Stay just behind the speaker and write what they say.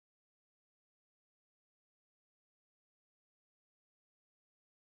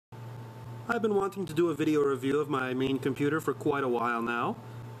I've been wanting to do a video review of my main computer for quite a while now,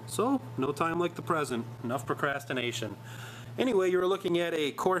 so no time like the present. Enough procrastination. Anyway, you're looking at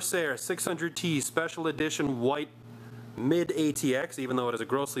a Corsair 600T Special Edition White Mid-ATX, even though it is a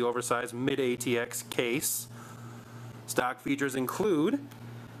grossly oversized Mid-ATX case. Stock features include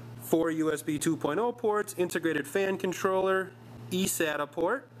 4 USB 2.0 ports, integrated fan controller, eSATA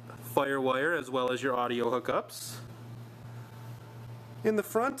port, FireWire, as well as your audio hookups. In the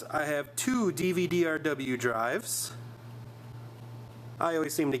front, I have 2 DVD-RW drives. I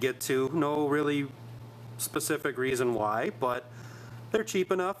always seem to get 2, no really specific reason why, but they're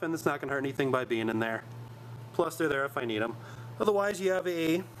cheap enough and it's not going to hurt anything by being in there. Plus they're there if I need them. Otherwise you have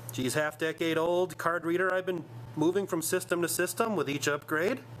a, half-decade old card reader I've been moving from system to system with each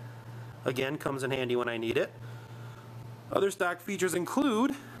upgrade. Again, comes in handy when I need it. Other stock features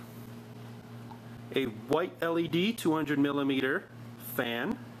include a white LED 200mm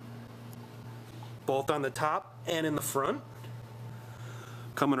fan, both on the top and in the front.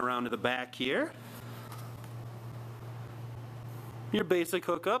 Coming around to the back here, your basic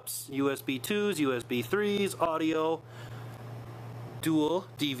hookups, USB 2s, USB 3s, audio, dual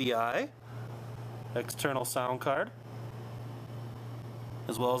DVI, external sound card,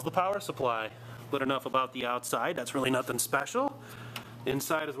 as well as the power supply. But enough about the outside, that's really nothing special.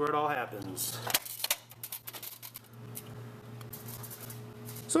 Inside is where it all happens.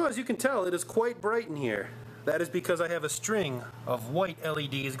 So as you can tell, it is quite bright in here. That is because I have a string of white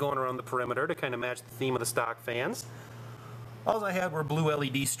LEDs going around the perimeter to kind of match the theme of the stock fans. All I had were blue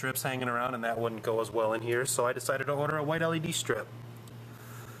LED strips hanging around and that wouldn't go as well in here, so I decided to order a white LED strip.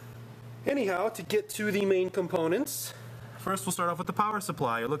 Anyhow, to get to the main components, first we'll start off with the power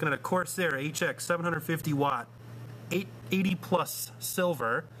supply. You're looking at a Corsair HX 750 watt 880 plus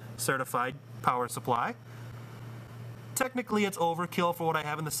silver certified power supply. Technically it's overkill for what I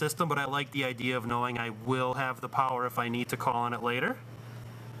have in the system, but I like the idea of knowing I will have the power if I need to call on it later.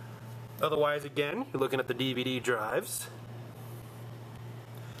 Otherwise, again, you're looking at the DVD drives.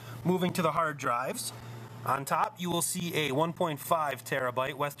 Moving to the hard drives, on top you will see a 1.5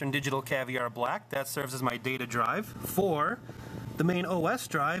 terabyte Western Digital Caviar Black. That serves as my data drive. For the main OS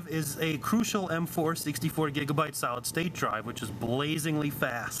drive is a crucial M4 64GB solid state drive, which is blazingly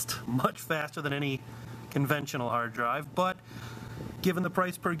fast. Much faster than any conventional hard drive, but given the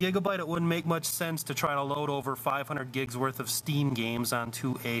price per gigabyte, it wouldn't make much sense to try to load over 500 gigs worth of Steam games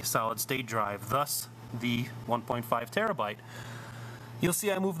onto a solid state drive, thus the 1.5 terabyte. You'll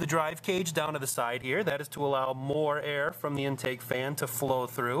see I moved the drive cage down to the side here. That is to allow more air from the intake fan to flow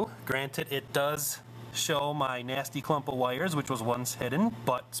through. Granted, it does show my nasty clump of wires, which was once hidden,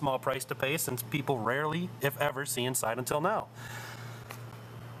 but small price to pay since people rarely, if ever, see inside until now.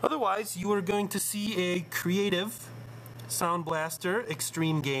 Otherwise, you are going to see a Creative Sound Blaster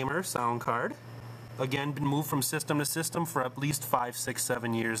Extreme Gamer sound card. Again, been moved from system to system for at least 5, 6,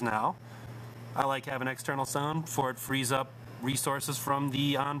 7 years now. I like having external sound, for it frees up resources from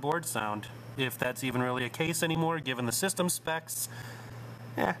the onboard sound. If that's even really a case anymore, given the system specs,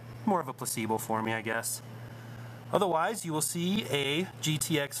 more of a placebo for me, I guess. Otherwise, you will see a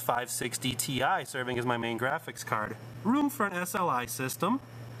GTX 560 Ti serving as my main graphics card. Room for an SLI system.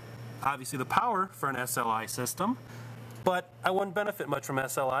 Obviously the power for an SLI system, but I wouldn't benefit much from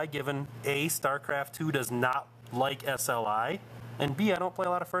SLI given A, StarCraft 2 does not like SLI, and B, I don't play a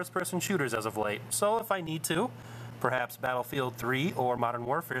lot of first-person shooters as of late. So if I need to, perhaps Battlefield 3 or Modern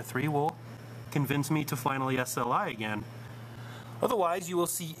Warfare 3 will convince me to finally SLI again. Otherwise, you will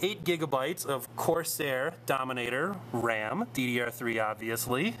see 8 gigabytes of Corsair Dominator RAM, DDR3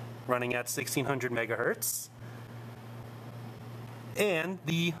 obviously, running at 1600 megahertz. And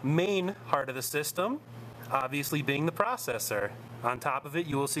the main heart of the system, obviously being the processor. On top of it,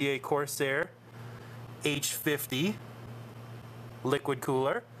 you will see a Corsair H50 liquid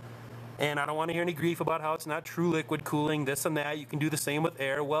cooler. And I don't want to hear any grief about how it's not true liquid cooling, this and that. You can do the same with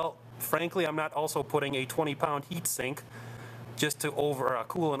air. Well, frankly, I'm not also putting a 20-pound heatsink just to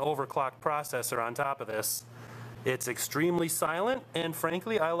cool an overclocked processor on top of this. It's extremely silent, and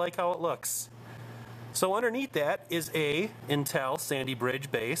frankly, I like how it looks. So underneath that is a Intel Sandy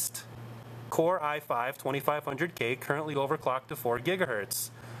Bridge based Core i5 2500K, currently overclocked to 4 gigahertz.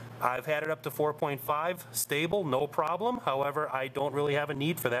 I've had it up to 4.5 stable, no problem. However, I don't really have a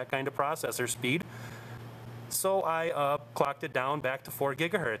need for that kind of processor speed. So I clocked it down back to 4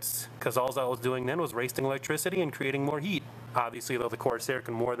 gigahertz because all I was doing then was wasting electricity and creating more heat. Obviously, though, the Corsair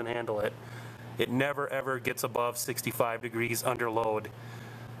can more than handle it. It never ever gets above 65 degrees under load.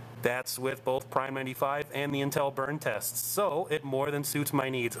 That's with both Prime 95 and the Intel burn tests, so it more than suits my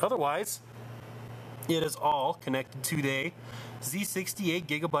needs. Otherwise, it is all connected to a Z68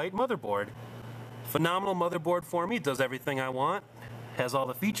 Gigabyte motherboard. Phenomenal motherboard for me, does everything I want, has all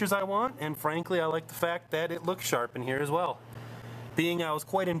the features I want, and frankly I like the fact that it looks sharp in here as well. Being I was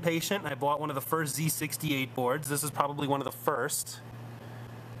quite impatient, I bought one of the first Z68 boards. This is probably one of the first.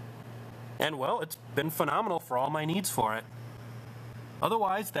 And well, it's been phenomenal for all my needs for it.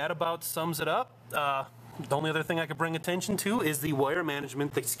 Otherwise, that about sums it up. The only other thing I could bring attention to is the wire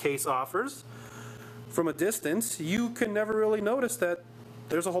management this case offers. From a distance, you can never really notice that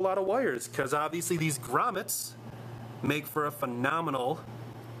there's a whole lot of wires, because obviously these grommets make for a phenomenal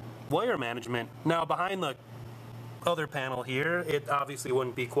wire management. Now, behind the other panel here, it obviously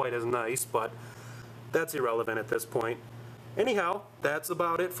wouldn't be quite as nice, but that's irrelevant at this point. Anyhow, that's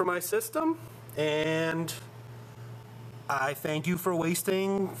about it for my system, and I thank you for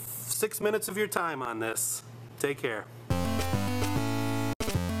wasting 6 minutes of your time on this. Take care.